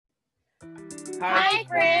Hi,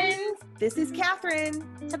 friends. This is Catherine,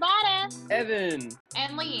 Tabata, Evan,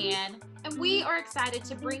 and Leanne, and we are excited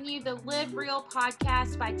to bring you the Live Real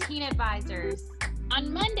podcast by Teen Advisors.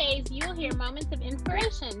 On Mondays, you'll hear moments of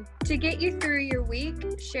inspiration to get you through your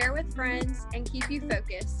week, share with friends, and keep you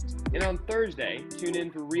focused. And on Thursday, tune in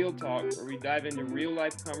for Real Talk, where we dive into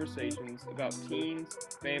real-life conversations about teens,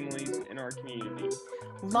 families, and our community.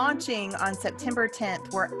 Launching on September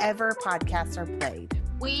 10th, wherever podcasts are played.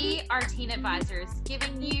 We are Teen Advisors,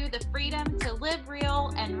 giving you the freedom to live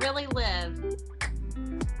real and really live.